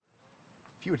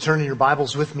If you would turn in your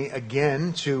Bibles with me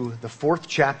again to the 4th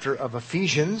chapter of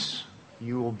Ephesians,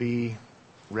 you will be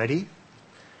ready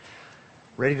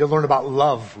to learn about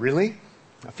love, really.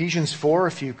 Ephesians 4,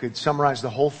 if you could summarize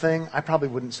the whole thing, I probably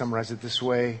wouldn't summarize it this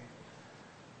way.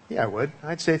 Yeah, I would.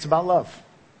 I'd say it's about love,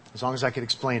 as long as I could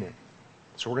explain it.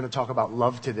 So we're going to talk about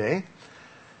love today.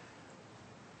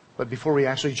 But before we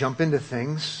actually jump into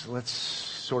things, let's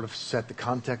sort of set the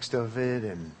context of it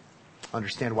and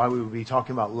understand why we would be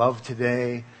talking about love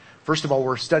today. First of all,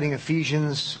 we're studying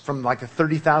Ephesians from like a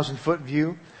 30,000 foot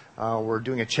view. We're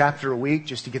doing a chapter a week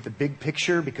just to get the big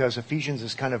picture, because Ephesians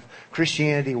is kind of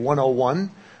Christianity 101.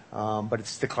 But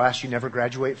it's the class you never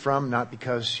graduate from, not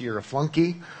because you're a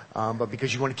flunky, but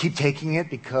because you want to keep taking it,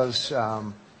 because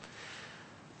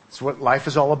it's what life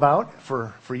is all about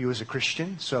for you as a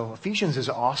Christian. So Ephesians is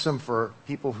awesome for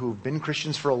people who've been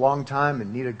Christians for a long time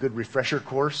and need a good refresher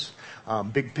course.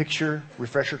 Big picture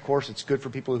refresher course. It's good for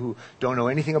people who don't know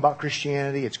anything about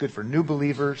Christianity. It's good for new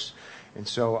believers. And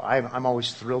so I'm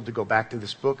always thrilled to go back to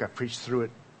this book. I've preached through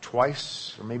it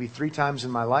twice or maybe 3 times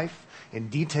in my life in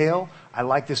detail. I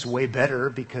like this way better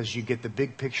because you get the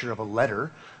big picture of a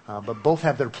letter, but both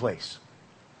have their place.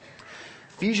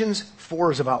 Ephesians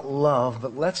 4 is about love,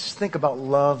 but let's think about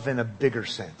love in a bigger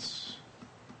sense.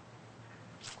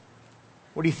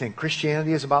 What do you think?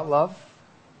 Christianity is about love?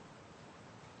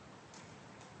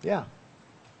 Yeah.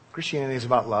 Christianity is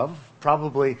about love.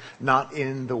 Probably not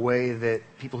in the way that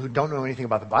people who don't know anything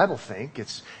about the Bible think.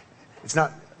 It's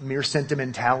not mere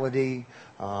sentimentality.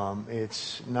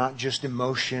 It's not just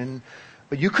emotion.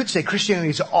 But you could say Christianity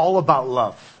is all about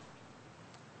love.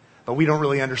 But we don't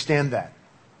really understand that.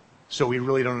 So we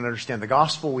really don't understand the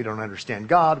gospel. We don't understand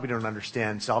God. We don't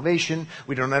understand salvation.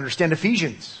 We don't understand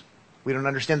Ephesians. We don't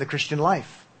understand the Christian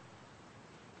life.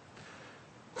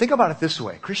 Think about it this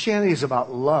way. Christianity is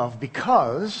about love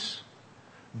because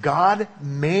God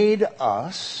made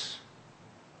us,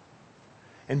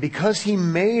 and because He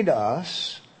made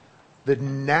us, the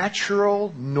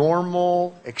natural,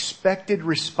 normal, expected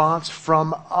response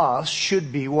from us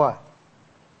should be what?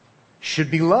 Should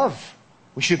be love.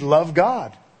 We should love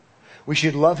God. We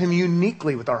should love Him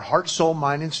uniquely with our heart, soul,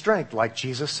 mind, and strength, like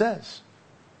Jesus says.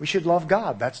 We should love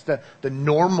God. That's the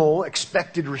normal,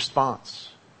 expected response.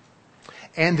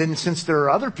 And then since there are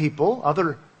other people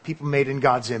made in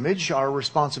God's image, our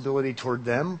responsibility toward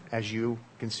them, as you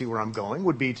can see where I'm going,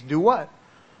 would be to do what?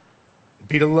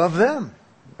 Be to love them.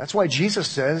 That's why Jesus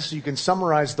says you can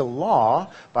summarize the law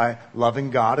by loving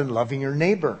God and loving your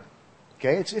neighbor.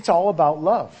 Okay? It's all about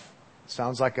love. It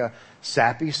sounds like a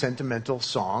sappy, sentimental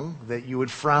song that you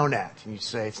would frown at. And you'd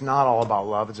say, it's not all about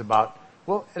love. It's about,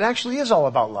 well, it actually is all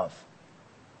about love.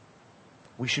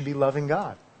 We should be loving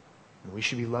God. And we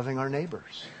should be loving our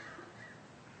neighbors.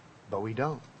 But we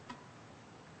don't.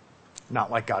 Not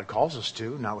like God calls us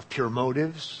to. Not with pure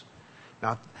motives.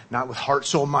 Not with heart,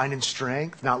 soul, mind, and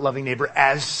strength. Not loving neighbor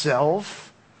as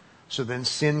self. So then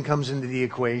sin comes into the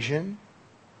equation.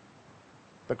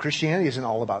 But Christianity isn't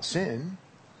all about sin.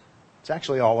 It's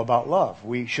actually all about love.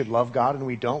 We should love God and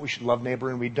we don't. We should love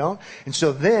neighbor and we don't. And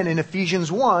so then in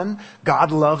Ephesians 1,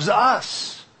 God loves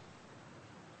us.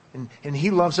 And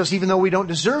He loves us even though we don't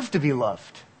deserve to be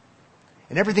loved.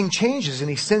 And everything changes, and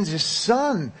He sends His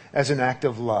Son as an act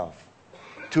of love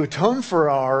to atone for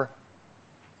our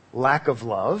lack of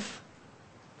love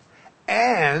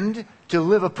and to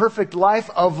live a perfect life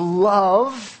of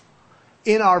love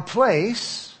in our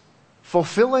place,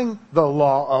 fulfilling the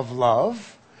law of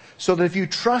love, so that if you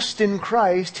trust in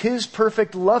Christ, His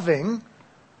perfect loving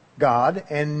God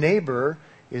and neighbor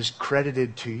is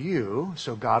credited to you,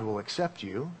 so God will accept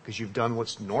you because you've done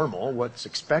what's normal, what's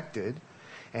expected,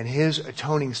 and His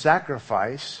atoning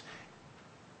sacrifice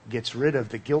gets rid of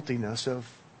the guiltiness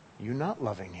of you not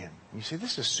loving Him. You say,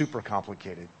 this is super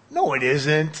complicated. No, it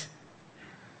isn't.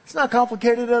 It's not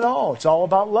complicated at all. It's all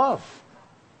about love.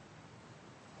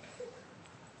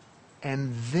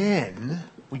 And then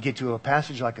we get to a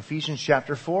passage like Ephesians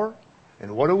chapter 4,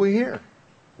 and what do we hear?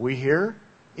 We hear,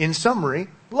 in summary,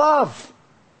 love.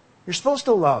 You're supposed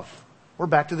to love. We're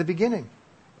back to the beginning.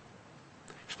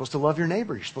 You're supposed to love your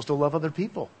neighbor. You're supposed to love other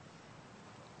people.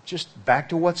 Just back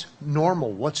to what's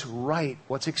normal, what's right,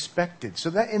 what's expected. So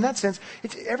that, in that sense,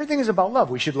 everything is about love.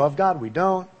 We should love God. We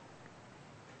don't.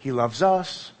 He loves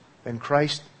us. Then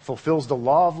Christ fulfills the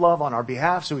law of love on our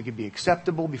behalf so we can be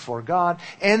acceptable before God.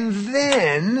 And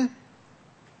then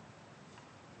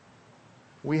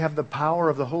we have the power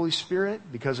of the Holy Spirit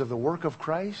because of the work of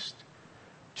Christ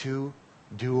to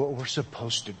do what we're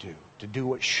supposed to do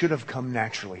what should have come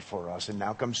naturally for us and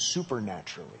now comes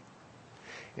supernaturally.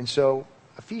 And so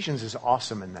Ephesians is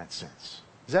awesome in that sense.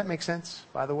 Does that make sense,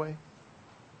 by the way?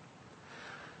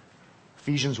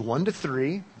 Ephesians 1 to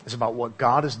 3 is about what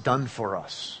God has done for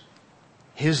us.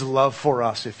 His love for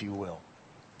us, if you will.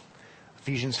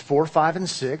 Ephesians 4, 5, and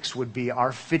 6 would be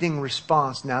our fitting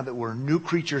response now that we're new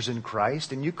creatures in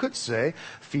Christ. And you could say,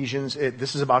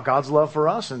 this is about God's love for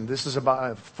us, and this is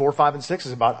about 4, 5, and 6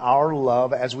 is about our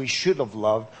love as we should have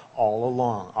loved all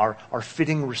along. Our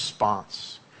fitting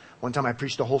response. One time I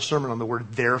preached a whole sermon on the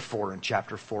word therefore in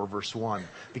chapter 4, verse 1,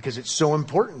 because it's so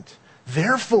important.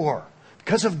 Therefore,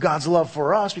 because of God's love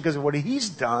for us, because of what He's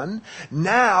done,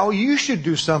 now you should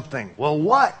do something. Well,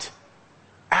 what?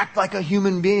 Act like a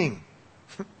human being.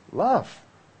 Love.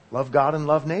 Love God and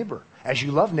love neighbor. As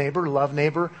you love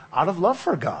neighbor out of love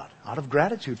for God, out of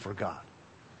gratitude for God.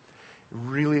 It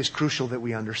really is crucial that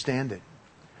we understand it.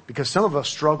 Because some of us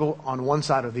struggle on one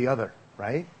side or the other,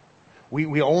 right?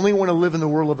 We only want to live in the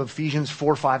world of Ephesians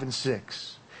 4, 5, and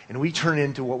 6. And we turn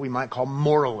into what we might call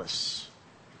moralists.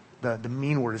 The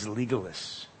mean word is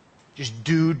legalists. Just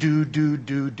do.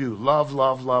 Love,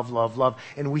 love, love, love, love.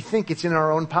 And we think it's in our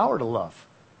own power to love.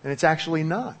 And it's actually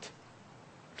not.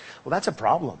 Well, that's a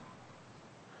problem.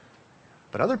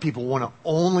 But other people want to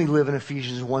only live in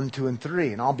Ephesians 1, 2, and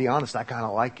 3. And I'll be honest, I kind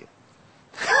of like it.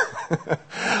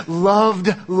 Loved,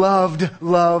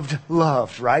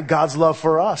 right? God's love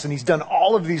for us. And He's done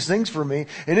all of these things for me.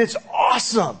 And it's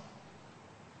awesome.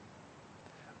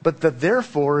 But the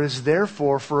therefore is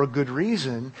therefore for a good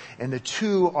reason. And the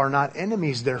two are not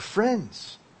enemies, they're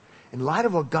friends. In light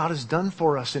of what God has done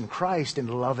for us in Christ in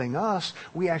loving us,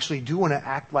 we actually do want to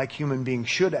act like human beings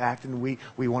should act, and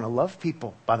we want to love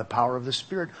people by the power of the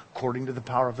Spirit according to the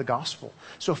power of the gospel.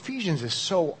 So Ephesians is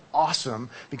so awesome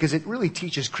because it really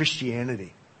teaches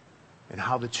Christianity and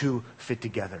how the two fit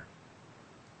together.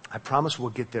 I promise we'll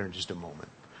get there in just a moment.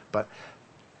 But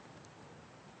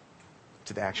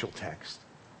to the actual text.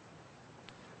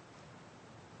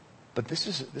 But this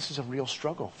is a real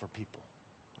struggle for people.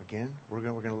 Again, we're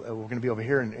going to be over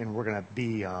here, and we're going to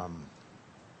be.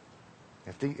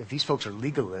 If these folks are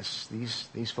legalists,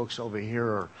 these folks over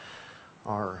here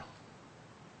are.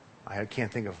 I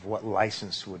can't think of what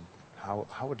license would. How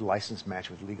would license match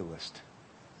with legalist?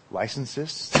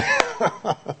 Licensist?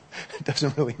 It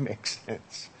doesn't really make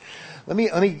sense. Let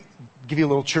me give you a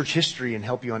little church history and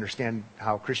help you understand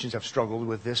how Christians have struggled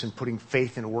with this and putting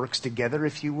faith and works together,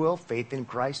 if you will, faith in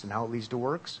Christ and how it leads to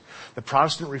works. The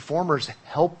Protestant reformers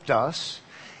helped us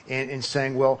in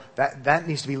saying, well, that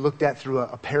needs to be looked at through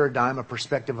a paradigm, a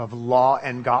perspective of law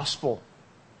and gospel.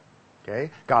 Okay?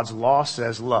 God's law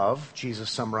says love. Jesus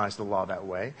summarized the law that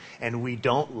way. And we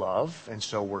don't love, and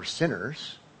so we're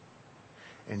sinners.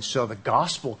 And so the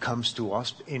gospel comes to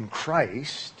us in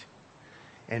Christ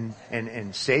and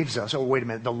saves us. Oh, wait a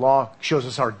minute. The law shows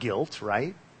us our guilt,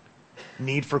 right?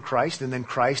 Need for Christ. And then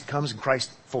Christ comes and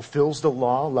Christ fulfills the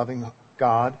law, loving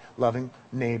God, loving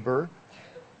neighbor.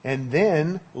 And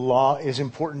then law is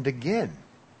important again.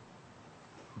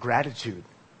 Gratitude,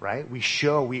 right?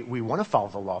 We want to follow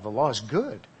the law. The law is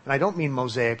good. And I don't mean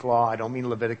Mosaic law. I don't mean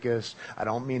Leviticus. I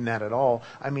don't mean that at all.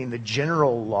 I mean the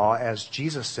general law, as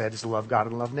Jesus said, is to love God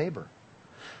and love neighbor.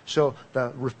 So the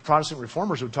Protestant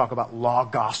reformers would talk about law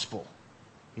gospel.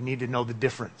 You need to know the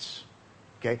difference.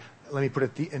 Okay? Let me put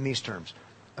it in these terms.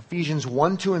 Ephesians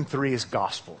 1, 2, and 3 is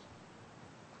gospel.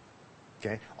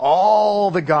 Okay?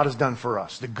 All that God has done for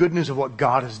us. The good news of what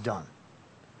God has done.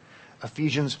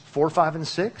 Ephesians 4, 5, and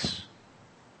 6,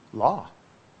 law.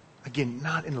 Again,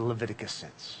 not in a Leviticus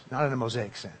sense. Not in a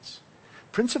Mosaic sense.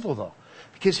 Principle, though.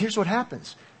 Because here's what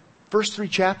happens. First 3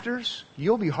 chapters,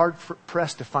 you'll be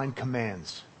hard-pressed to find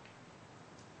commands.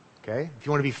 Okay? If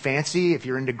you want to be fancy, if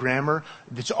you're into grammar,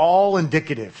 it's all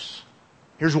indicatives.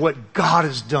 Here's what God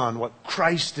has done, what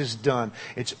Christ has done.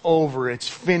 It's over, it's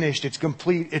finished, it's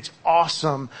complete, it's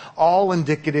awesome. All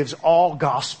indicatives, all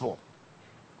gospel.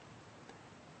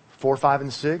 4, 5,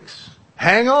 and 6.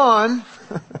 Hang on.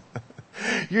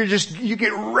 You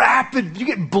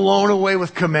get blown away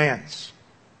with commands.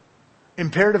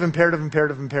 Imperative. Command.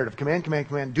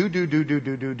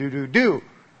 Do.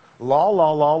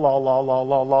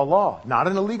 Law. Not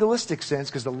in a legalistic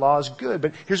sense, because the law is good,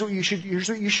 but here's what you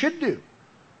should do.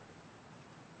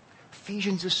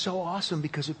 Ephesians is so awesome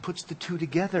because it puts the two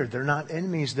together. They're not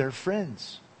enemies, they're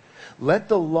friends. Let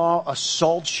the law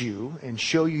assault you and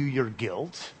show you your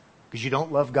guilt, because you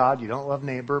don't love God, you don't love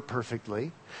neighbor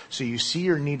perfectly. So you see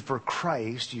your need for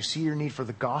Christ, you see your need for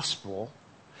the gospel,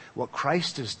 what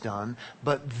Christ has done.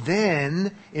 But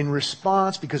then, in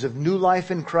response, because of new life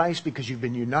in Christ, because you've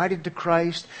been united to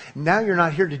Christ, now you're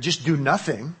not here to just do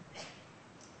nothing.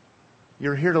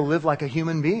 You're here to live like a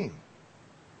human being.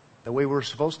 The way we're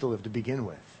supposed to live to begin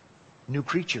with. New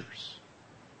creatures.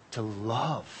 To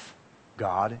love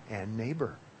God and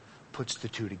neighbor. puts the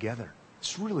two together.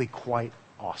 It's really quite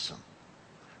awesome.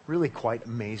 Really quite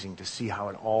amazing to see how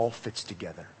it all fits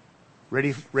together.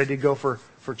 Ready to go for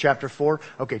chapter 4?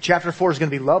 Okay, chapter 4 is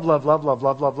going to be love, love, love, love,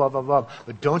 love, love, love, love, love.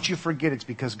 But don't you forget it's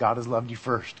because God has loved you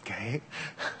first, okay?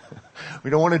 We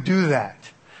don't want to do that.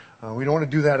 We don't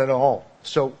want to do that at all.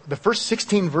 So the first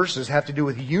 16 verses have to do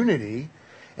with unity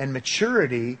and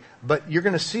maturity, but you're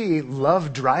going to see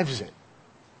love drives it.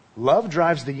 Love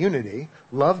drives the unity.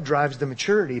 Love drives the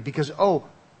maturity because,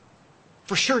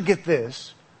 for sure, get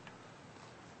this.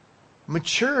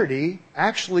 Maturity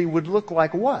actually would look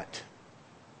like what?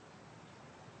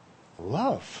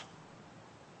 Love.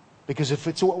 Because if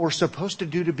it's what we're supposed to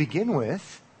do to begin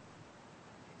with,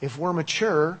 if we're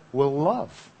mature, we'll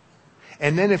love.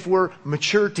 And then if we're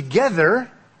mature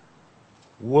together,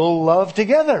 we'll love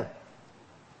together.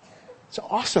 It's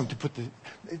awesome to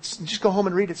just go home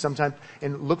and read it sometime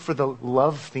and look for the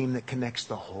love theme that connects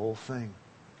the whole thing.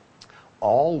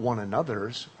 All one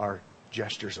another's are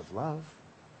gestures of love.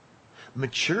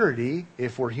 Maturity,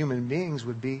 if we're human beings,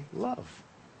 would be love.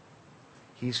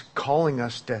 He's calling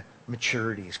us to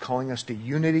maturity. He's calling us to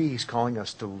unity. He's calling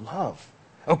us to love.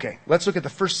 Okay, let's look at the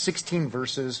first 16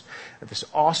 verses of this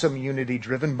awesome unity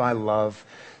driven by love.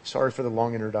 Sorry for the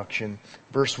long introduction.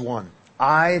 Verse 1.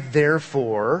 I,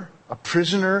 therefore, a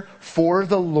prisoner for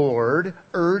the Lord,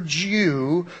 urge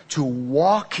you to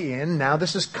walk in. Now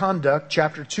this is conduct.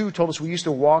 Chapter 2 told us we used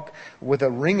to walk with a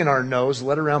ring in our nose,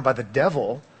 led around by the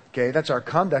devil. Okay, that's our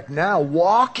conduct. Now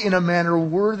walk in a manner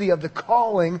worthy of the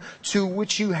calling to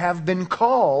which you have been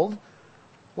called.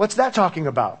 What's that talking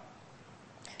about?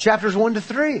 Chapters 1 to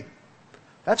 3.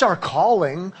 That's our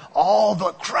calling. All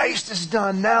that Christ has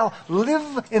done. Now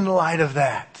live in light of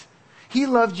that. He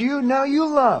loved you. Now you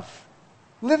love.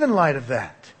 Live in light of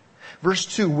that. Verse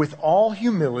 2. With all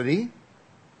humility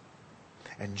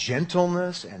and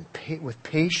gentleness and with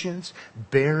patience,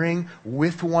 bearing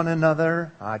with one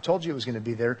another. I told you it was going to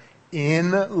be there.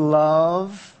 In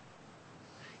love.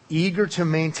 Eager to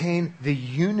maintain the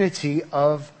unity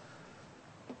of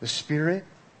the Spirit.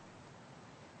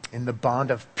 In the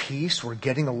bond of peace, we're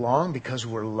getting along because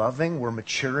we're loving, we're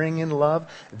maturing in love.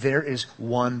 There is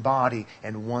one body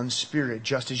and one Spirit,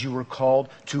 just as you were called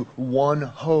to one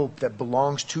hope that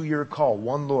belongs to your call.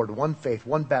 One Lord, one faith,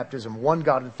 one baptism, one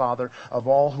God and Father of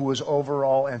all, who is over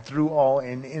all and through all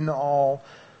and in all.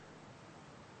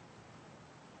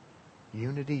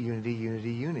 Unity, unity,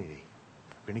 unity, unity.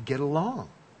 We're going to get along.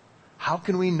 How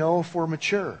can we know if we're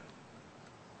mature?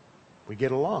 We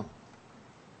get along.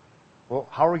 Well,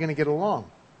 how are we going to get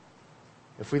along?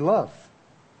 If we love.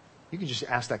 You can just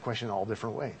ask that question in all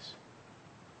different ways.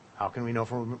 How can we know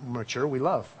if we're mature? We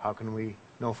love. How can we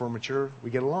know if we're mature? We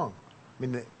get along. I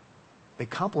mean, they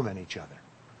complement each other.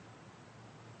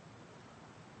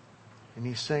 And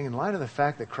he's saying, in light of the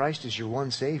fact that Christ is your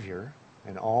one Savior,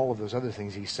 and all of those other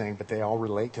things he's saying, but they all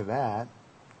relate to that,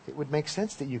 it would make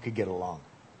sense that you could get along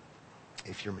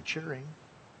if you're maturing.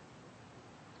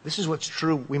 This is what's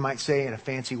true, we might say in a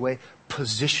fancy way,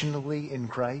 positionally in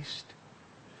Christ.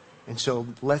 And so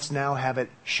let's now have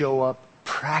it show up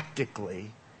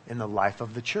practically in the life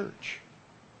of the church.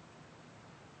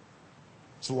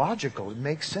 It's logical. It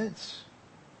makes sense.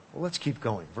 Well, let's keep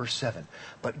going. Verse 7.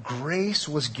 But grace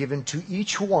was given to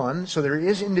each one, so there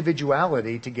is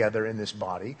individuality together in this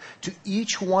body, to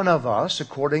each one of us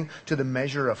according to the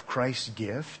measure of Christ's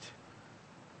gift.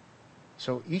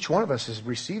 So each one of us has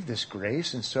received this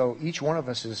grace, and so each one of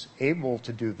us is able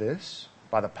to do this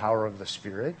by the power of the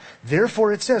Spirit.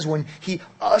 Therefore it says, when he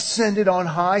ascended on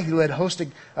high, he led a host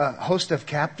of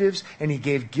captives, and he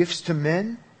gave gifts to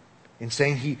men. In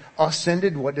saying he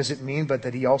ascended, what does it mean? But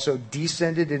that he also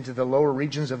descended into the lower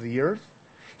regions of the earth.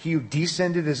 He who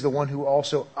descended is the one who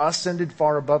also ascended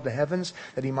far above the heavens,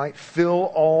 that he might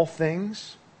fill all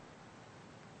things.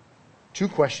 Two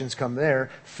questions come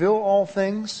there. Fill all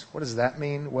things. What does that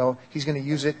mean? Well, he's going to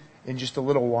use it in just a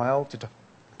little while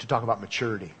to talk about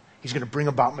maturity. He's going to bring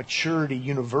about maturity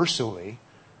universally.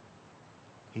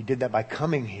 He did that by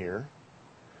coming here.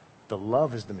 The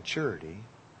love is the maturity.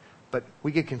 But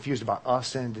we get confused about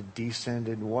ascended,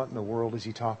 descended. What in the world is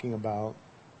he talking about?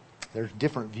 There's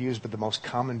different views, but the most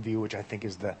common view, which I think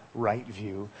is the right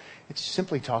view, it's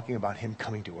simply talking about him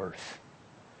coming to earth.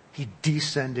 He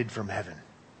descended from heaven.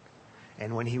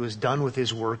 And when he was done with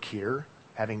his work here,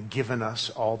 having given us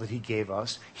all that he gave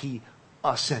us, he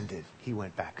ascended. He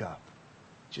went back up.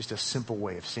 Just a simple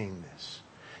way of seeing this.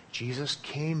 Jesus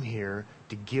came here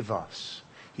to give us.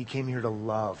 He came here to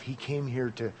love. He came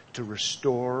here to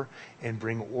restore and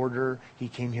bring order. He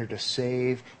came here to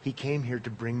save. He came here to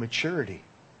bring maturity.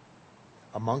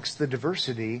 amongst the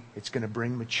diversity, it's going to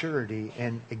bring maturity.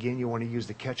 And again, you want to use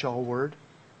the catch-all word.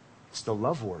 It's the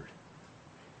love word.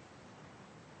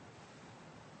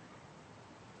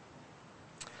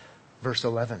 Verse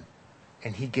 11.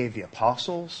 And he gave the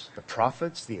apostles, the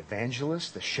prophets, the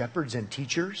evangelists, the shepherds and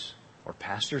teachers, or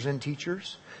pastors and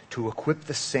teachers, to equip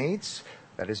the saints,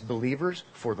 that is believers,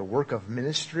 for the work of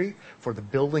ministry, for the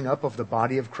building up of the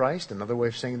body of Christ. Another way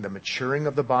of saying the maturing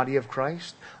of the body of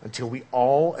Christ, until we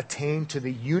all attain to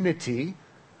the unity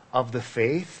of the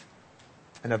faith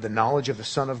and of the knowledge of the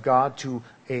Son of God, to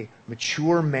a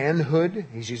mature manhood.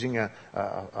 He's using a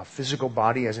physical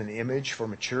body as an image for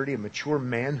maturity, a mature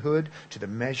manhood, to the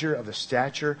measure of the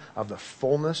stature of the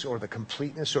fullness or the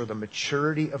completeness or the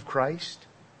maturity of Christ,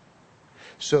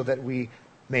 so that we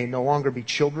may no longer be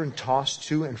children tossed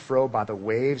to and fro by the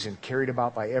waves and carried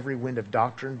about by every wind of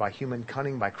doctrine, by human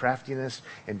cunning, by craftiness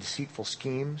and deceitful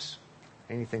schemes.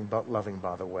 Anything but loving,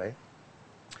 by the way.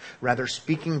 Rather,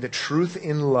 speaking the truth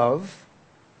in love,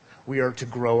 we are to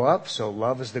grow up. So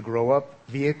love is the grow up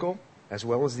vehicle as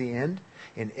well as the end.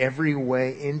 In every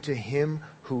way into Him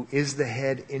who is the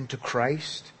head, into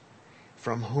Christ,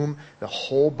 from whom the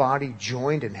whole body,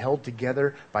 joined and held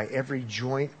together by every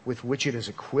joint with which it is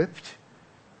equipped,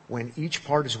 when each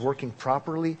part is working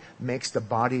properly, makes the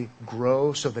body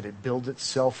grow so that it builds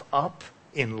itself up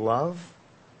in love.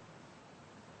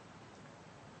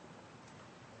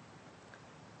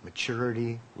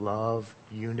 Maturity, love,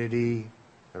 unity,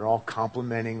 they're all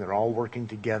complementing, they're all working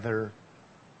together,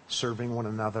 serving one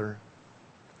another.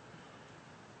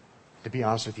 To be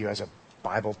honest with you, as a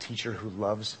Bible teacher who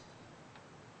loves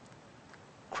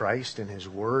Christ and His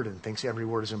Word and thinks every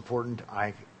word is important,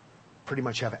 I pretty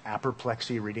much have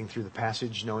apoplexy reading through the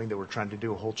passage, knowing that we're trying to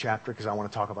do a whole chapter because I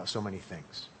want to talk about so many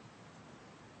things.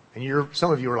 And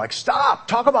some of you are like, stop,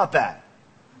 talk about that.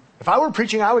 If I were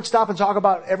preaching, I would stop and talk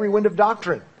about every wind of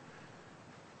doctrine.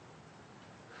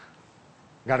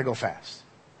 Got to go fast.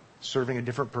 Serving a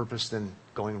different purpose than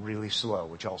going really slow,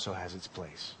 which also has its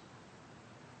place.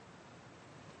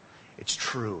 It's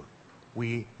true.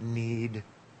 We need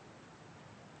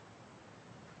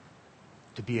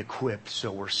to be equipped so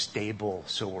we're stable,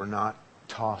 so we're not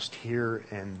tossed here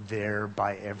and there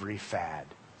by every fad.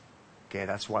 Okay,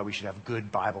 that's why we should have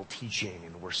good Bible teaching,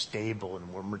 and we're stable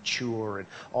and we're mature, and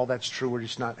all that's true. We're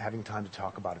just not having time to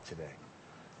talk about it today.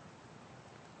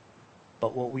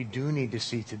 But what we do need to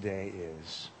see today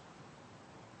is,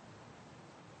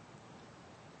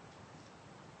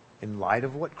 in light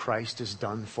of what Christ has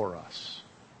done for us,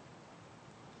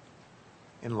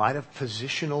 in light of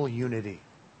positional unity,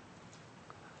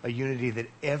 a unity that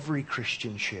every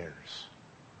Christian shares,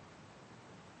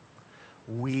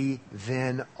 we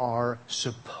then are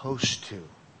supposed to,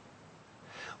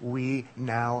 we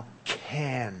now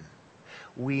can,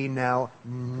 we now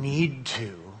need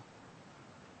to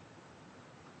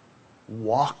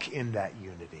walk in that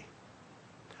unity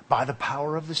by the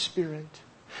power of the Spirit,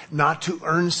 not to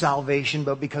earn salvation,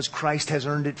 but because Christ has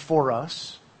earned it for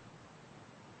us.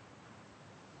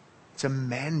 It's a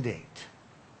mandate.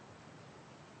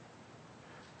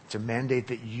 It's a mandate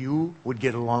that you would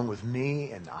get along with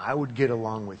me and I would get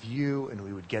along with you and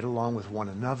we would get along with one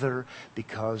another,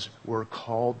 because we're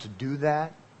called to do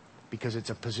that, because it's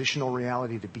a positional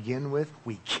reality to begin with.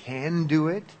 We can do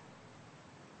it.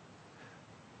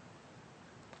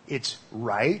 It's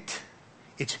right.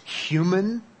 It's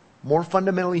human, more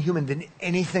fundamentally human than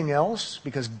anything else,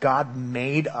 because God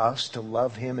made us to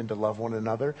love Him and to love one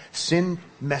another. Sin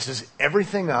messes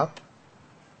everything up.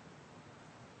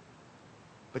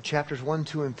 But chapters 1,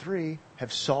 2, and 3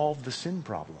 have solved the sin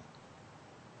problem,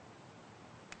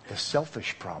 the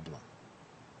selfish problem.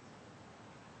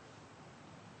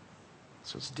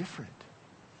 So it's different.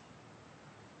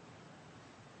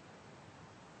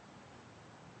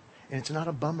 And it's not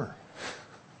a bummer.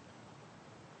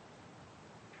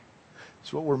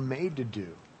 It's what we're made to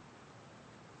do.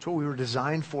 It's what we were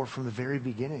designed for from the very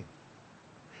beginning.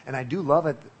 And I do love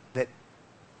it that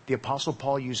the Apostle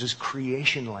Paul uses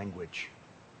creation language.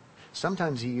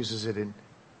 Sometimes he uses it in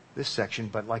this section,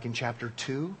 but like in chapter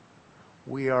 2,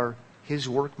 we are His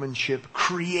workmanship,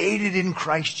 created in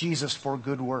Christ Jesus for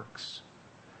good works.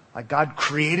 Like God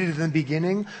created in the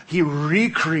beginning, He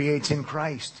recreates in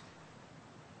Christ.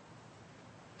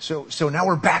 So now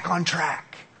we're back on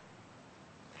track.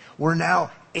 We're now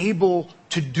able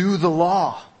to do the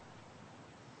law,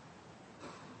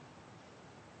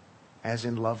 as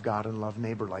in love God and love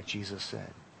neighbor, like Jesus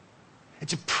said.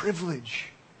 It's a privilege.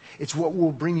 It's what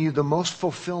will bring you the most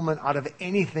fulfillment out of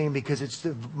anything, because it's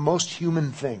the most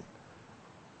human thing.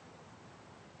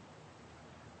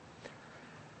 I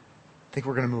think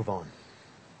we're going to move on.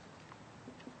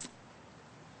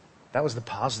 That was the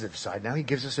positive side. Now he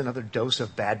gives us another dose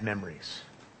of bad memories.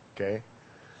 Okay?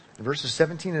 In verses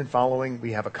 17 and following,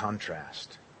 we have a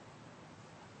contrast.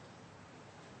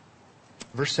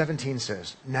 Verse 17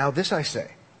 says, "Now this I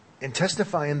say, and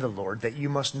testify in the Lord, that you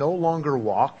must no longer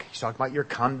walk," he's talking about your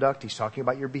conduct, he's talking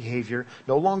about your behavior,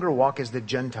 "no longer walk as the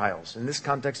Gentiles." In this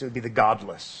context, it would be the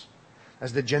godless,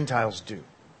 as the Gentiles do,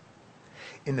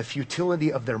 in the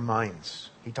futility of their minds.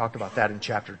 He talked about that in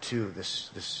chapter 2.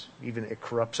 This even it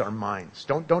corrupts our minds.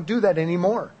 Don't do that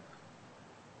anymore.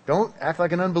 Don't act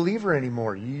like an unbeliever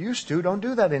anymore. You used to. Don't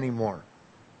do that anymore.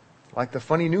 Like the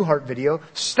funny Newhart video,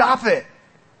 stop it!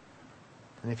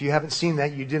 And if you haven't seen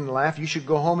that, you didn't laugh, you should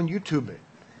go home and YouTube it.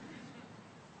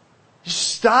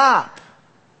 Just stop!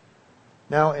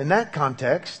 Now, in that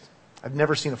context, I've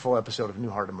never seen a full episode of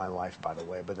Newhart in my life, by the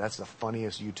way, but that's the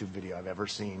funniest YouTube video I've ever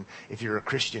seen if you're a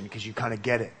Christian, because you kind of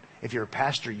get it. If you're a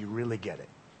pastor, you really get it.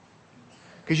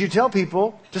 Because you tell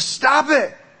people to stop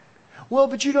it. Well,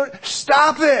 but you don't.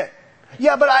 Stop it.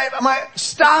 Yeah, but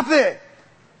stop it.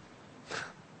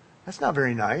 That's not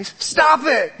very nice. Stop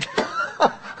it.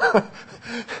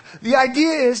 The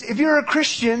idea is, if you're a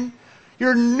Christian,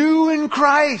 you're new in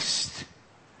Christ,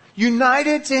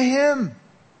 united to Him,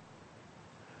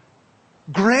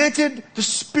 granted the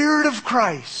Spirit of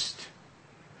Christ.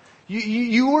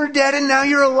 You were dead and now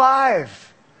you're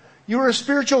alive. You were a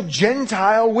spiritual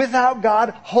Gentile without God,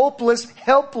 hopeless,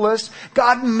 helpless.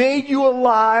 God made you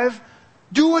alive.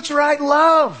 Do what's right,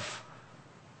 love.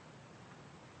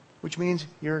 Which means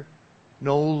you're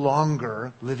no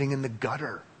longer living in the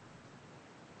gutter.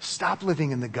 Stop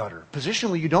living in the gutter.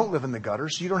 Positionally, you don't live in the gutter,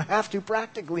 so you don't have to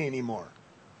practically anymore.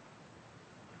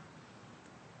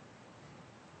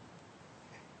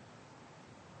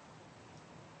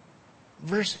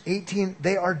 Verse 18,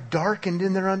 they are darkened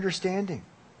in their understanding.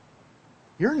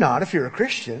 You're not if you're a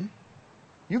Christian.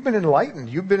 You've been enlightened.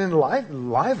 You've been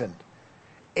enlivened.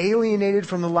 Alienated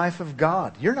from the life of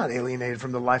God. You're not alienated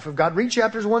from the life of God. Read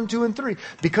chapters 1, 2, and 3.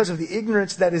 Because of the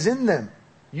ignorance that is in them.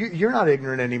 You're not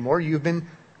ignorant anymore. You've been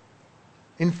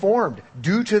informed.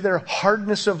 Due to their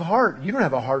hardness of heart. You don't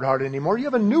have a hard heart anymore. You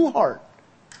have a new heart.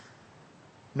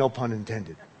 No pun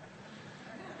intended.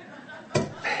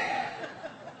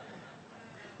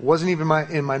 Wasn't even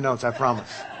in my notes, I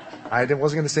promise. I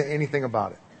wasn't going to say anything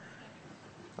about it.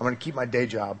 I'm going to keep my day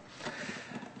job.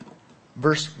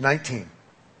 Verse 19.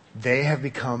 They have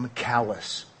become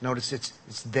callous. Notice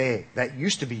it's they. That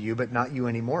used to be you, but not you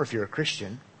anymore if you're a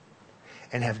Christian.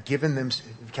 And have given them,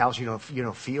 callous you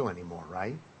don't feel anymore,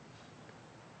 right?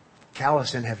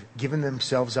 Callous and have given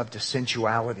themselves up to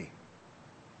sensuality.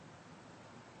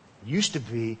 Used to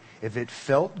be, if it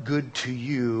felt good to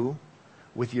you,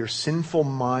 with your sinful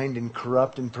mind and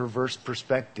corrupt and perverse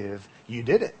perspective, you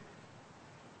did it.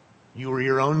 You were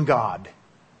your own God.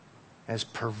 As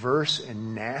perverse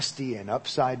and nasty and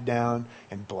upside down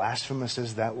and blasphemous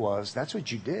as that was, that's what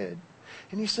you did.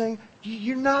 And he's saying,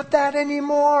 you're not that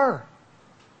anymore.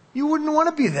 You wouldn't want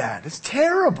to be that. It's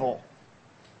terrible.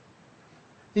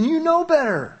 And you know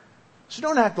better. So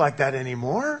don't act like that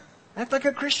anymore. Act like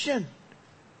a Christian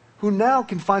who now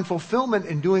can find fulfillment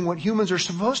in doing what humans are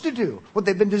supposed to do, what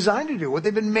they've been designed to do, what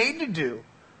they've been made to do.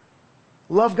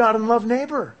 Love God and love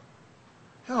neighbor.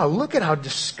 Oh, look at how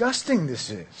disgusting this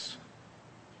is.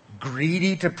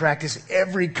 Greedy to practice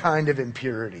every kind of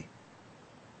impurity.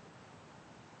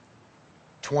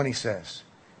 20 says,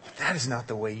 that is not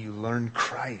the way you learn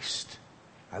Christ.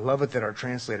 I love it that our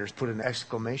translators put an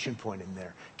exclamation point in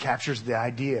there. Captures the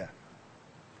idea.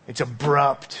 It's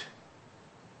abrupt.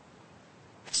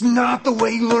 It's not the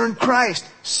way you learn Christ.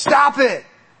 Stop it.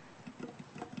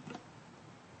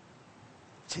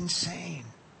 It's insane.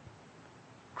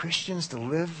 Christians to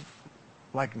live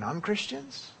like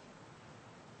non-Christians?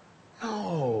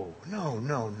 No.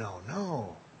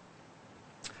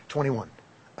 21.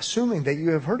 Assuming that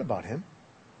you have heard about Him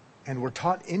and were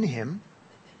taught in Him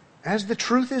as the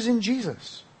truth is in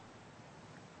Jesus.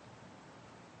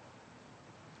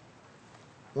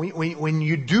 When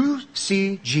you do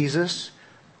see Jesus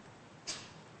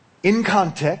in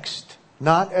context,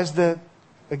 not as the,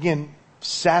 again,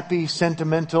 sappy,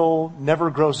 sentimental,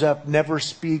 never grows up, never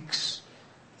speaks,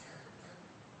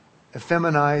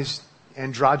 effeminized,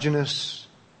 androgynous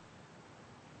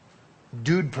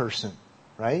dude person,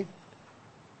 right?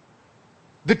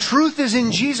 The truth is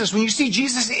in Jesus. When you see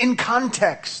Jesus in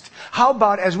context, how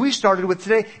about, as we started with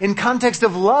today, in context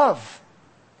of love?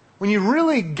 When you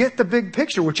really get the big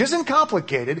picture, which isn't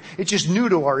complicated, it's just new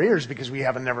to our ears because we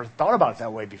haven't never thought about it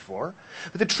that way before.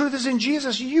 But the truth is in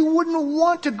Jesus, you wouldn't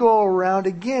want to go around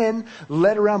again,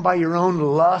 led around by your own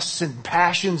lusts and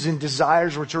passions and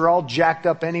desires, which are all jacked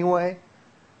up anyway.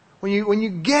 When you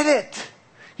get it.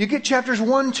 You get chapters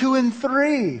 1, 2, and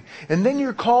 3. And then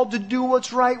you're called to do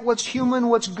what's right, what's human,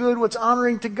 what's good, what's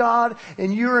honoring to God.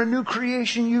 And you're a new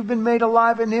creation. You've been made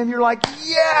alive in Him. You're like,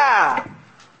 yeah!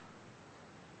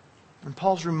 And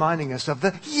Paul's reminding us of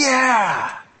the,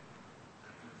 yeah!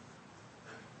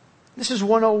 This is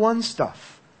 101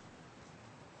 stuff.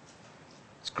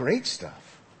 It's great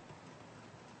stuff.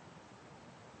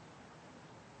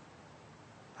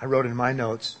 I wrote in my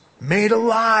notes, made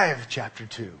alive, chapter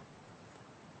 2.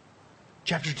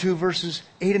 Chapter 2, verses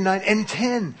 8 and 9 and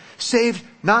 10. Saved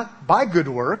not by good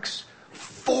works,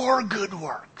 for good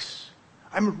works.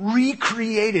 I'm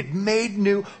recreated, made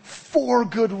new for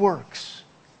good works.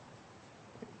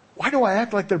 Why do I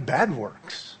act like they're bad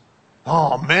works?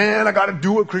 Oh man, I got to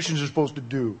do what Christians are supposed to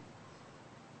do.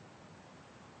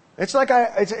 It's like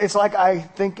I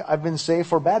think I've been saved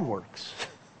for bad works.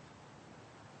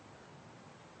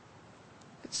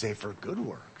 It's saved for good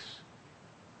works.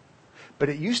 But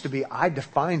it used to be I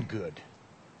defined good,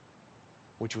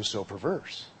 which was so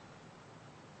perverse.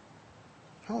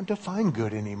 I don't define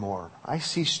good anymore. I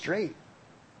see straight.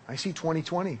 I see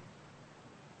 20/20.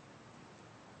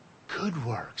 Good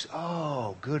works.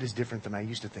 Oh, good is different than I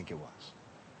used to think it was.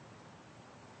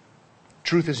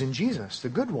 Truth is in Jesus, the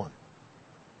good one.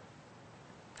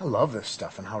 I love this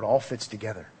stuff and how it all fits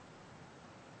together.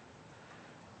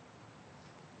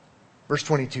 Verse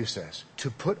 22 says, to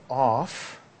put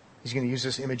off. He's going to use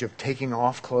this image of taking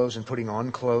off clothes and putting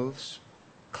on clothes.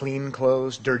 Clean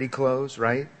clothes, dirty clothes,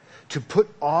 right? To put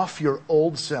off your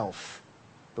old self,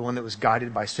 the one that was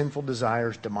guided by sinful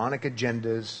desires, demonic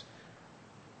agendas.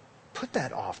 Put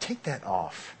that off. Take that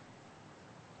off.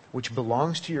 Which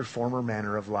belongs to your former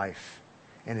manner of life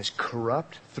and is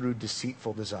corrupt through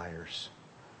deceitful desires.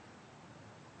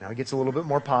 Now it gets a little bit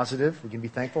more positive. We can be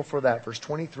thankful for that. Verse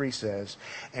 23 says,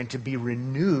 and to be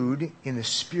renewed in the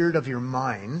spirit of your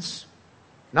minds.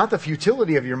 Not the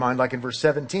futility of your mind like in verse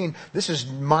 17. This is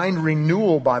mind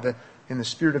renewal in the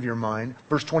spirit of your mind.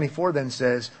 Verse 24 then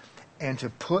says, and to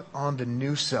put on the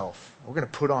new self. We're going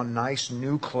to put on nice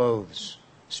new clothes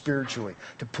spiritually.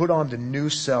 To put on the new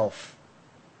self.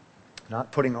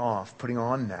 Not putting off, putting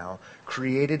on now.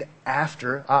 Created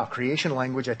after, creation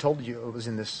language, I told you it was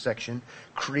in this section.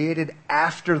 Created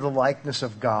after the likeness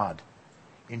of God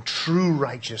in true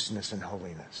righteousness and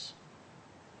holiness.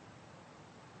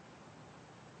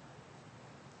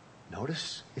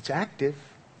 Notice, it's active.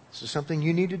 This is something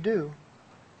you need to do.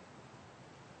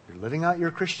 You're living out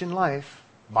your Christian life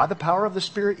by the power of the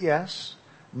Spirit, yes.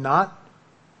 Not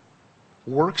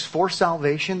works for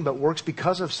salvation, but works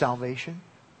because of salvation.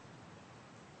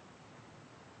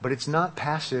 But it's not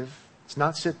passive. It's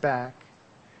not sit back.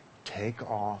 Take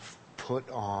off, put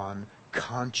on,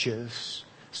 conscious,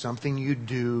 something you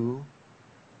do.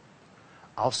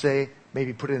 I'll say,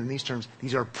 maybe put it in these terms,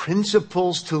 these are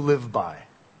principles to live by.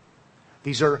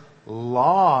 These are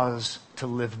laws to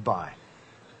live by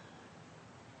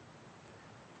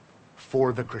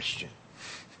for the Christian.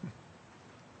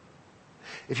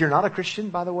 If you're not a Christian,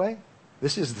 by the way,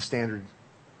 this is the standard.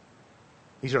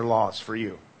 These are laws for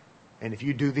you. And if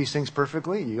you do these things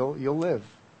perfectly, you'll live.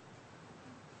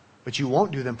 But you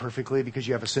won't do them perfectly because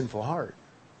you have a sinful heart.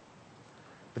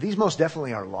 But these most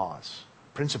definitely are laws,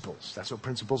 principles. That's what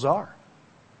principles are.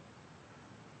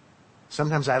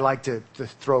 Sometimes I like to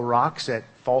throw rocks at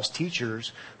false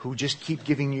teachers who just keep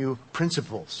giving you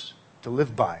principles to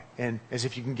live by, and as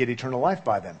if you can get eternal life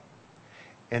by them.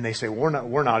 And they say, we're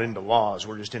not into laws,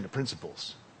 we're just into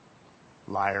principles.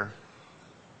 Liar.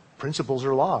 Principles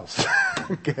are laws.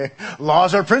 Okay?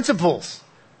 Laws are principles.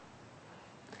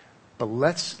 But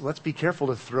let's be careful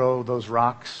to throw those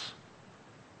rocks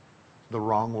the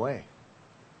wrong way.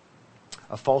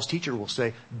 A false teacher will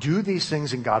say, do these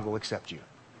things and God will accept you.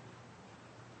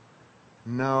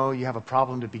 No, you have a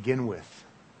problem to begin with.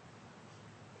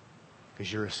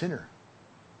 Because you're a sinner.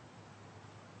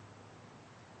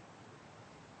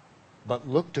 But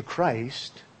look to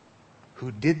Christ,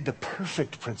 who did the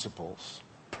perfect principles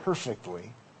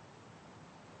perfectly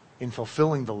in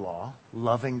fulfilling the law,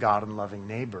 loving God and loving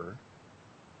neighbor.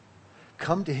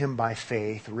 Come to Him by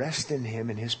faith, rest in Him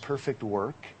in His perfect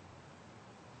work,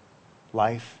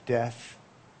 life, death,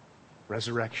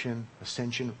 resurrection,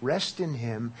 ascension. Rest in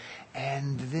Him,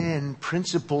 and then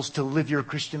principles to live your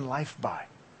Christian life by.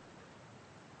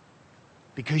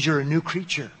 Because you're a new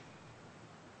creature.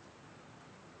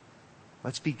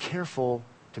 Let's be careful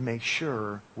to make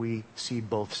sure we see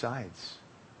both sides.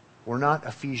 We're not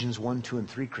Ephesians 1, 2, and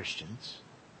 3 Christians.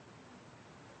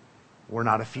 We're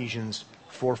not Ephesians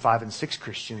 4, 5, and 6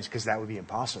 Christians, because that would be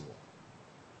impossible.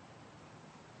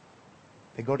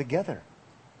 They go together.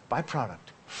 Byproduct,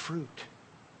 fruit.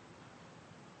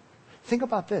 Think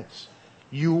about this.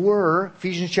 You were,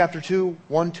 Ephesians chapter 2,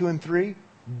 1, 2, and 3,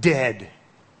 dead.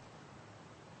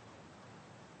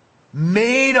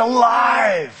 Made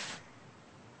alive.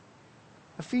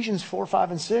 Ephesians 4,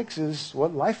 5, and 6 is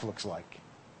what life looks like.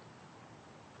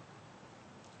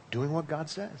 Doing what God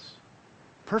says.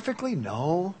 Perfectly?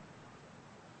 No.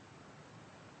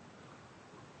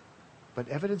 But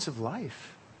evidence of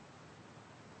life.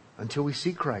 Until we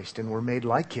see Christ and we're made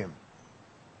like Him.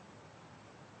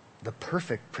 The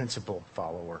perfect principle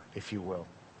follower, if you will.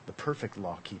 The perfect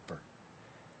law keeper.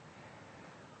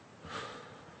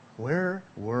 Where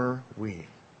were we?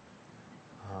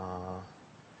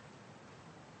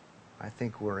 I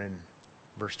think we're in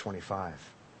verse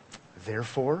 25.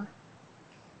 Therefore,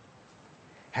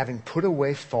 having put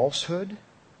away falsehood,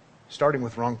 starting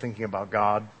with wrong thinking about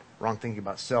God, wrong thinking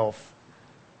about self,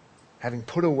 having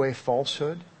put away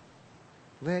falsehood,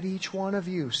 let each one of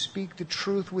you speak the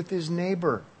truth with his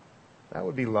neighbor. That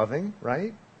would be loving,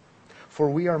 right? For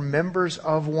we are members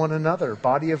of one another,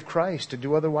 body of Christ. To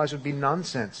do otherwise would be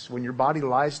nonsense. When your body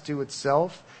lies to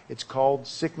itself, it's called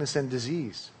sickness and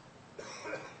disease.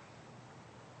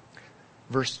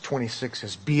 Verse 26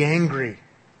 says, be angry.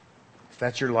 If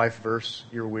that's your life verse,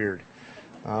 you're weird.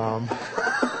 And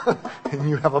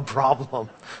you have a problem.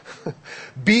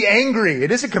 Be angry.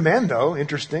 It is a command, though.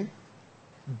 Interesting.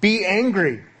 Be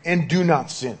angry and do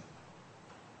not sin.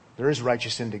 There is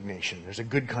righteous indignation. There's a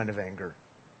good kind of anger.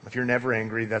 If you're never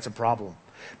angry, that's a problem.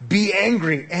 Be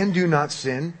angry and do not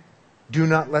sin. Do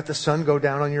not let the sun go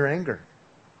down on your anger.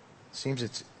 It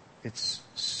seems it's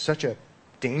such a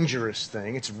dangerous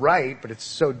thing. It's right, but it's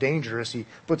so dangerous. He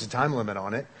puts a time limit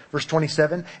on it. Verse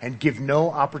 27, and give no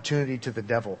opportunity to the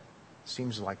devil.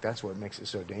 Seems like that's what makes it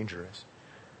so dangerous.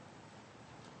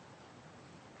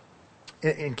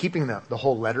 In keeping the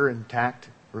whole letter intact,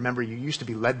 remember you used to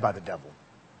be led by the devil.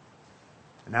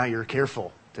 And now you're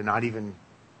careful to not even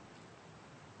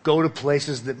go to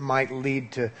places that might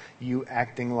lead to you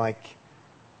acting like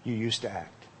you used to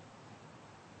act.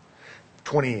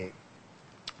 28.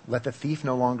 Let the thief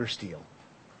no longer steal,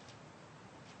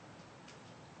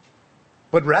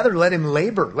 but rather let him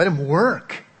labor, let him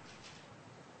work,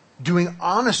 doing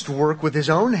honest work with his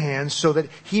own hands so that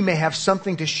he may have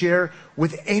something to share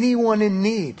with anyone in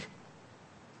need.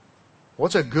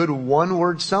 What's a good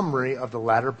one-word summary of the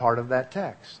latter part of that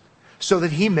text? So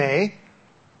that he may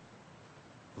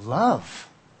love.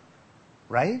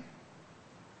 Right?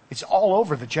 It's all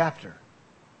over the chapter.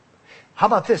 How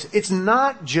about this? It's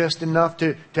not just enough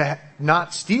to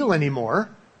not steal anymore.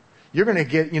 You're going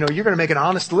to make an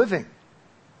honest living.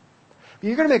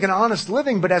 You're going to make an honest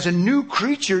living, but as a new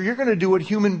creature, you're going to do what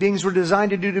human beings were designed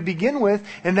to do to begin with,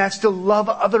 and that's to love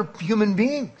other human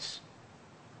beings.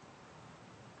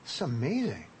 It's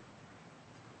amazing.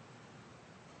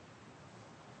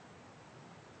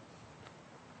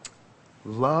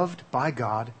 Loved by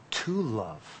God to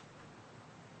love.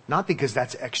 Not because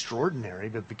that's extraordinary,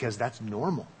 but because that's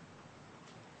normal.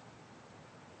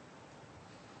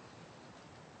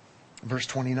 Verse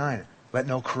 29, let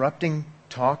no corrupting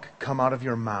talk come out of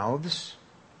your mouths,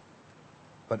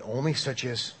 but only such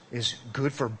as is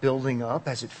good for building up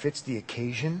as it fits the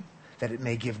occasion, that it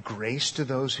may give grace to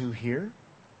those who hear.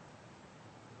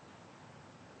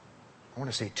 I want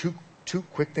to say two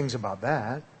quick things about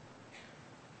that.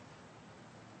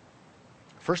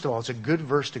 First of all, it's a good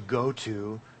verse to go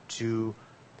to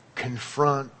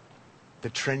confront the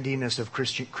trendiness of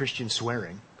Christian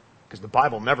swearing, because the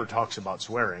Bible never talks about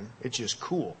swearing. It's just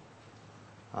cool.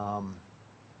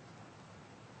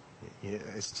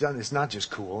 It's not just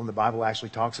cool, and the Bible actually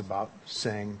talks about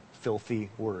saying filthy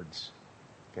words.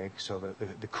 Okay, so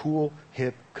the cool,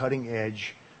 hip, cutting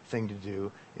edge thing to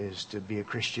do is to be a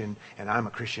Christian, and I'm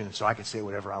a Christian, and so I can say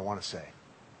whatever I want to say.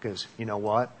 Because you know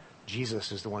what?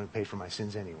 Jesus is the one who paid for my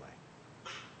sins anyway.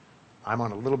 I'm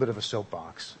on a little bit of a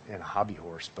soapbox and a hobby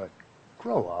horse, but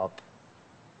grow up.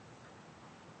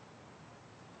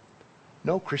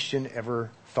 No Christian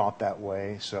ever thought that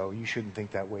way, so you shouldn't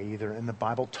think that way either. And the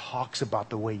Bible talks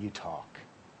about the way you talk.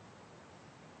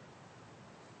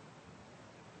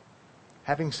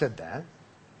 Having said that,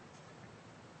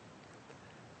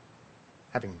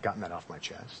 having gotten that off my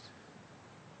chest,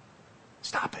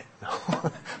 stop it.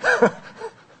 No.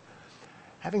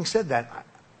 Having said that,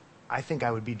 I think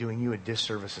I would be doing you a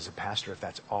disservice as a pastor if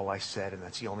that's all I said and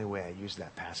that's the only way I used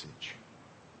that passage.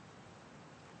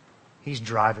 He's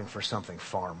driving for something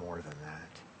far more than that.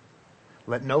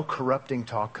 Let no corrupting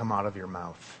talk come out of your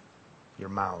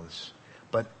mouths,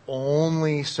 but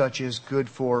only such as good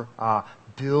for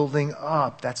building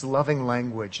up. That's loving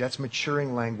language. That's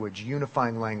maturing language,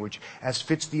 unifying language, as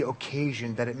fits the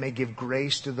occasion, that it may give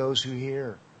grace to those who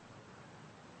hear.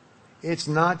 It's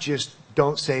not just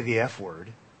don't say the F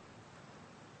word,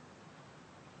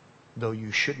 though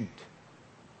you shouldn't.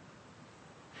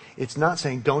 It's not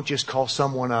saying don't just call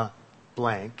someone a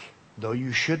blank, though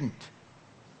you shouldn't.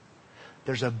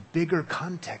 There's a bigger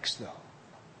context, though.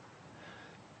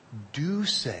 Do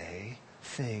say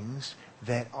things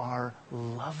that are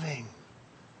loving.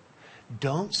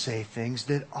 Don't say things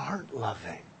that aren't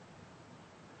loving.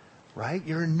 Right?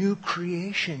 You're a new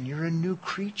creation. You're a new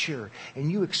creature.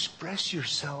 And you express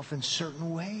yourself in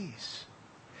certain ways.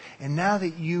 And now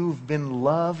that you've been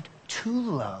loved to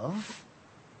love,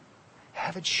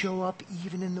 have it show up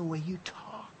even in the way you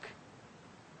talk.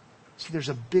 See, there's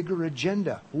a bigger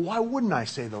agenda. Why wouldn't I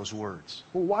say those words?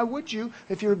 Well, why would you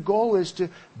if your goal is to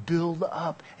build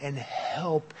up and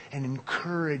help and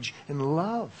encourage and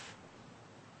love?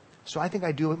 So I think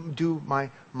I do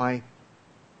my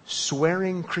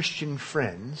swearing Christian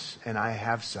friends, and I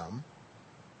have some,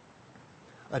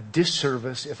 a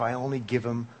disservice if I only give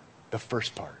them the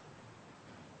first part,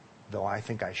 though I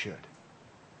think I should.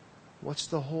 What's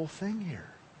the whole thing here?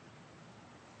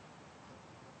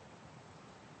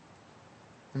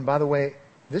 And by the way,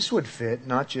 this would fit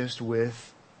not just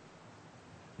with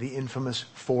the infamous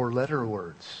 4-letter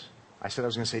words. I said I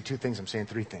was going to say 2 things. I'm saying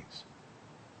 3 things.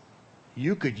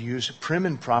 You could use prim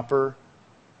and proper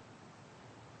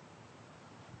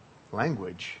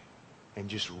language and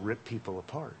just rip people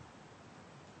apart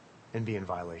and be in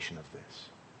violation of this.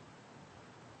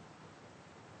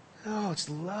 No, it's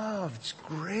love, it's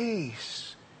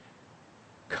grace,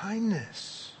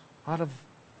 kindness, out of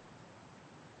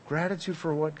gratitude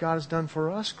for what God has done for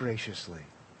us graciously.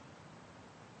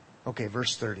 Okay,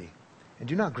 verse 30. And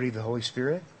do not grieve the Holy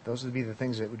Spirit. Those would be the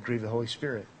things that would grieve the Holy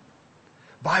Spirit.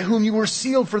 By whom you were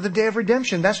sealed for the day of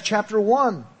redemption. That's chapter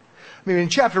 1. I mean, in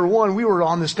chapter 1, we were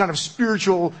on this kind of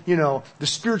spiritual, the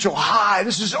spiritual high.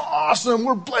 This is awesome.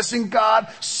 We're blessing God.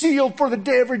 Sealed for the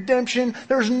day of redemption.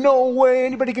 There's no way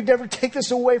anybody could ever take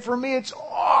this away from me. It's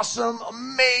awesome.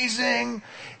 Amazing.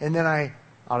 And then I,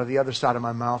 out of the other side of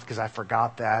my mouth, because I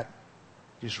forgot that,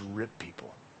 just rip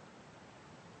people.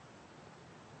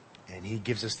 And he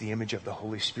gives us the image of the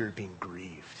Holy Spirit being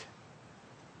grieved.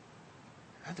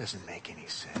 That doesn't make any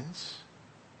sense.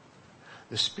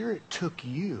 The Spirit took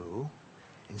you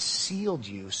and sealed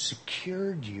you,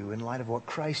 secured you in light of what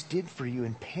Christ did for you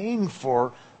in paying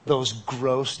for those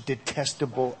gross,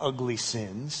 detestable, ugly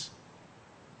sins.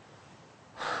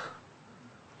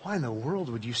 Why in the world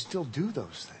would you still do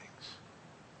those things?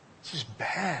 It's just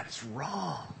bad. It's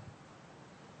wrong.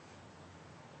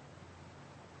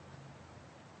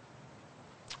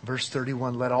 Verse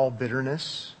 31, let all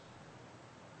bitterness,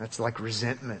 that's like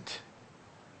resentment,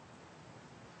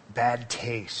 bad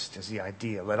taste is the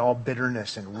idea. Let all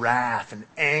bitterness and wrath and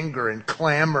anger and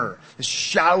clamor, this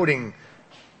shouting.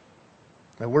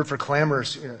 The word for clamor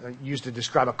is used to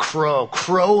describe a crow,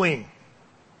 crowing.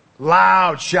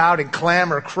 Loud shouting,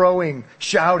 clamor, crowing,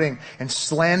 shouting, and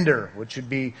slander, which would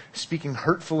be speaking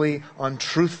hurtfully,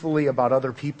 untruthfully about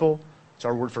other people. It's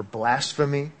our word for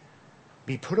blasphemy.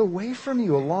 Be put away from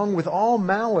you along with all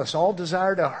malice, all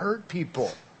desire to hurt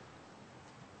people.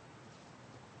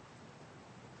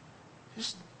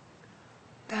 Just,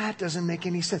 that doesn't make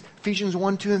any sense. Ephesians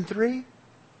 1, 2, and 3.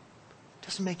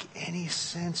 Doesn't make any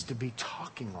sense to be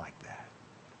talking like that.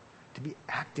 To be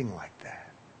acting like that.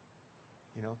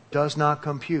 Does not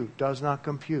compute, does not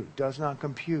compute, does not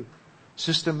compute.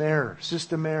 System error,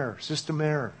 system error, system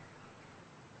error.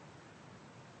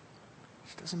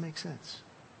 It doesn't make sense.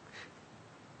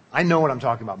 I know what I'm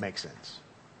talking about makes sense.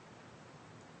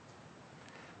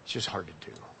 It's just hard to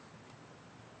do.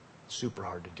 Super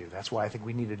hard to do. That's why I think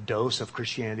we need a dose of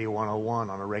Christianity 101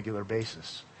 on a regular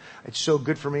basis. It's so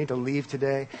good for me to leave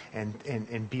today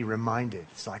and be reminded.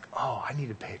 It's like, oh, I need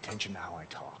to pay attention to how I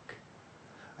talk.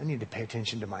 I need to pay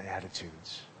attention to my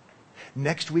attitudes.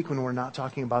 Next week when we're not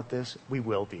talking about this, we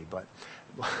will be, but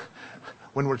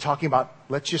when we're talking about,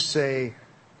 let's just say,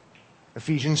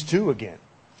 Ephesians 2 again,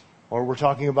 or we're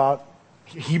talking about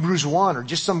Hebrews 1, or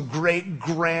just some great,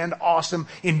 grand, awesome,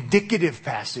 indicative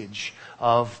passage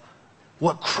of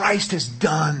what Christ has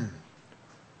done.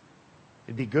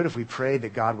 It'd be good if we prayed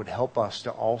that God would help us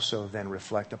to also then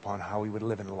reflect upon how we would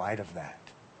live in light of that.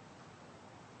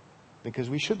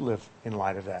 Because we should live in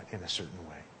light of that in a certain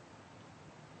way.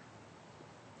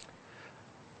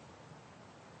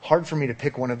 Hard for me to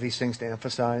pick one of these things to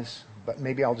emphasize, but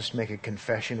maybe I'll just make a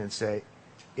confession and say,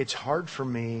 it's hard for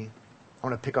me. I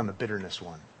want to pick on the bitterness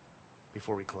one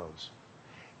before we close.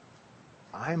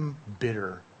 I'm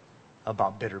bitter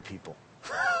about bitter people.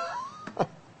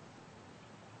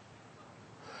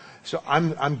 So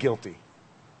I'm guilty.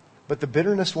 But the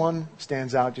bitterness one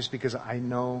stands out just because I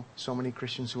know so many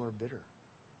Christians who are bitter.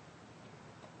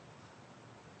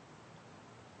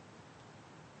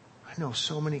 I know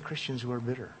so many Christians who are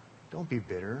bitter. Don't be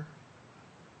bitter.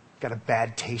 You've got a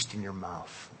bad taste in your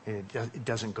mouth, and it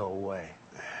doesn't go away.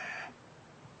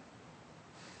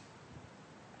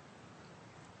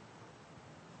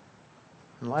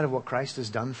 In light of what Christ has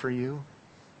done for you,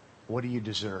 what do you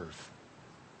deserve?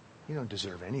 You don't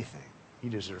deserve anything. You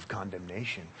deserve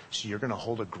condemnation. So you're going to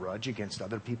hold a grudge against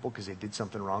other people because they did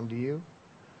something wrong to you?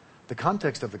 The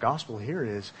context of the gospel here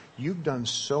is you've done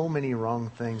so many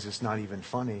wrong things it's not even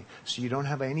funny. So you don't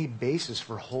have any basis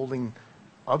for holding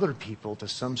other people to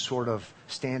some sort of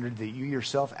standard that you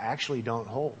yourself actually don't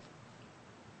hold.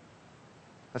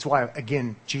 That's why,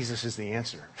 again, Jesus is the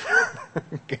answer.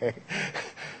 Okay?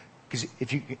 Because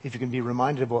if you can be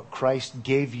reminded of what Christ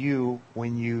gave you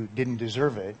when you didn't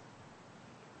deserve it,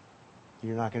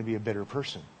 you're not going to be a bitter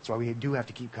person. That's why we do have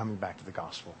to keep coming back to the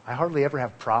gospel. I hardly ever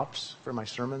have props for my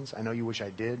sermons. I know you wish I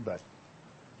did, but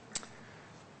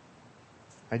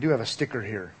I do have a sticker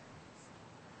here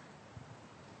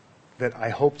that I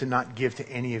hope to not give to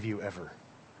any of you ever.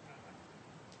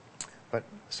 But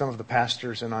some of the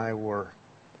pastors and I were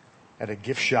at a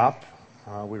gift shop.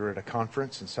 We were at a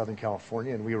conference in Southern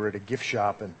California, and we were at a gift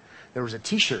shop, and there was a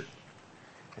T-shirt.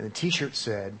 And the T-shirt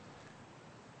said,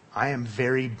 "I am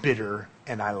very bitter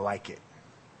and I like it."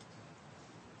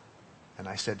 And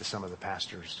I said to some of the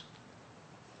pastors,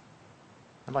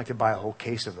 I'd like to buy a whole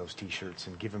case of those T-shirts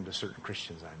and give them to certain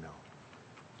Christians I know.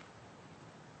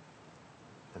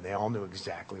 And they all knew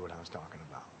exactly what I was talking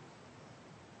about.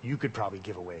 You could probably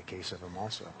give away a case of them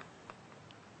also.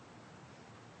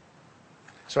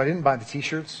 So I didn't buy the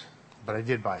T-shirts, but I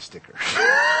did buy a sticker.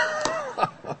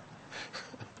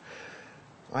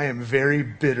 I am very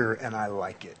bitter and I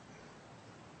like it.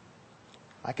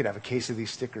 I could have a case of these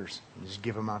stickers and just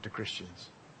give them out to Christians.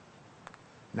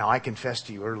 Now, I confessed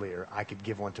to you earlier, I could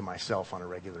give one to myself on a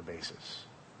regular basis.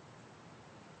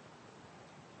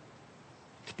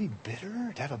 To be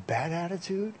bitter, to have a bad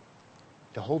attitude,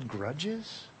 to hold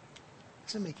grudges,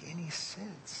 doesn't make any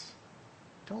sense.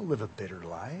 Don't live a bitter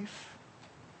life.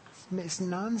 It's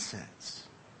nonsense.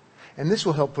 And this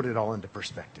will help put it all into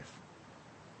perspective.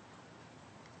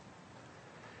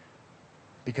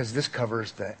 Because this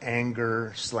covers the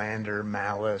anger, slander,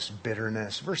 malice,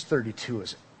 bitterness. Verse 32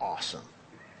 is awesome.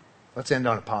 Let's end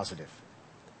on a positive.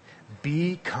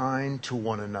 Be kind to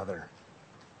one another.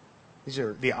 These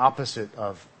are the opposite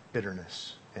of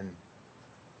bitterness and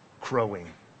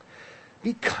crowing.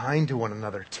 Be kind to one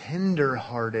another,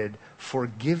 tender-hearted,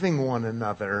 forgiving one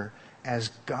another as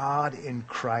God in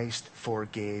Christ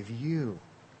forgave you.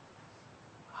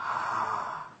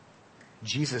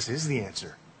 Jesus is the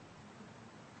answer.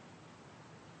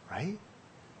 Right?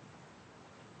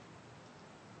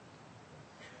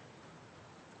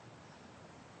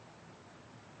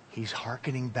 He's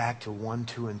hearkening back to 1,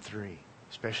 2, and 3,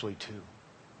 especially 2.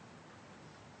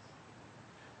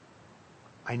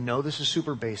 I know this is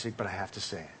super basic, but I have to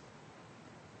say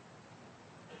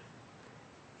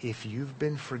it. If you've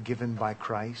been forgiven by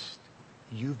Christ,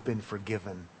 you've been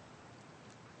forgiven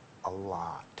a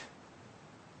lot.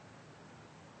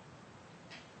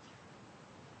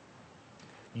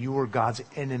 You were God's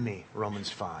enemy, Romans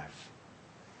 5.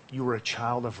 You were a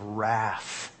child of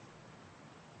wrath,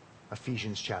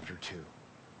 Ephesians chapter 2.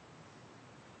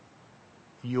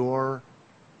 Your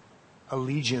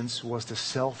allegiance was to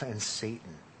self and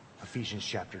Satan, Ephesians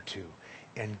chapter 2.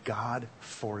 And God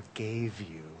forgave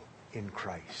you in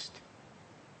Christ.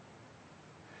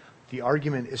 The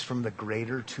argument is from the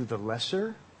greater to the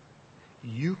lesser.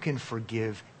 You can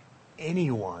forgive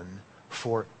anyone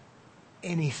for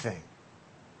anything,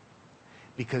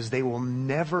 because they will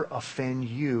never offend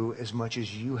you as much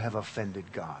as you have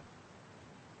offended God.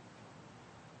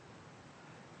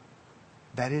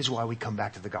 That is why we come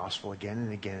back to the gospel again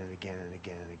and again and again and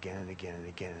again and again and again and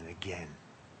again and again.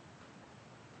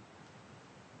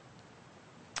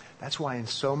 That's why in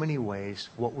so many ways,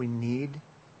 what we need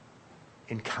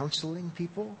in counseling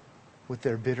people with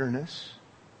their bitterness,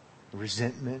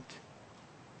 resentment,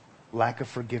 lack of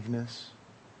forgiveness,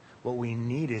 what we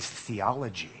need is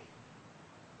theology.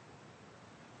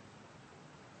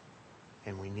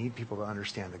 And we need people to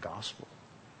understand the gospel.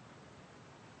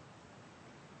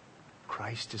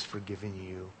 Christ has forgiven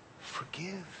you.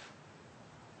 Forgive.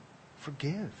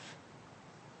 Forgive.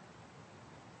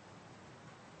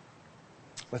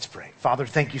 Let's pray. Father,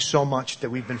 thank you so much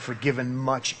that we've been forgiven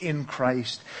much in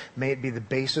Christ. May it be the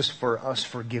basis for us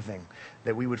forgiving,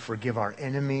 that we would forgive our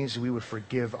enemies, we would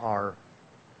forgive our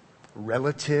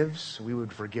relatives. We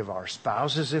would forgive our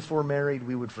spouses if we're married.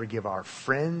 We would forgive our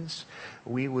friends.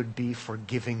 We would be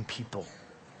forgiving people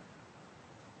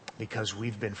because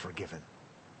we've been forgiven.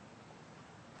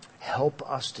 Help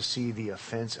us to see the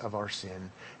offense of our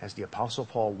sin as the Apostle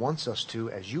Paul wants us to,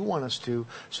 as you want us to,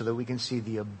 so that we can see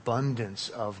the abundance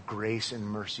of grace and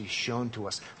mercy shown to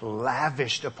us,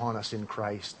 lavished upon us in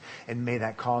Christ. And may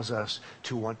that cause us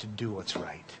to want to do what's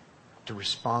right, to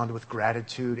respond with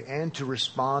gratitude, and to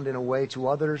respond in a way to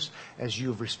others as you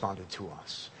have responded to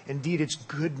us. Indeed, it's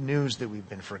good news that we've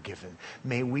been forgiven.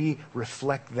 May we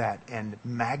reflect that and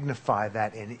magnify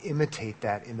that and imitate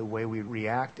that in the way we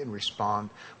react and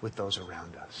respond with those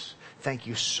around us. Thank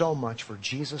you so much for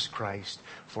Jesus Christ,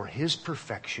 for his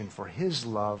perfection, for his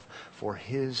love, for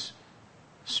his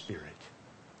Spirit,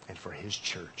 and for his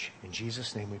church. In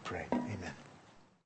Jesus' name we pray. Amen.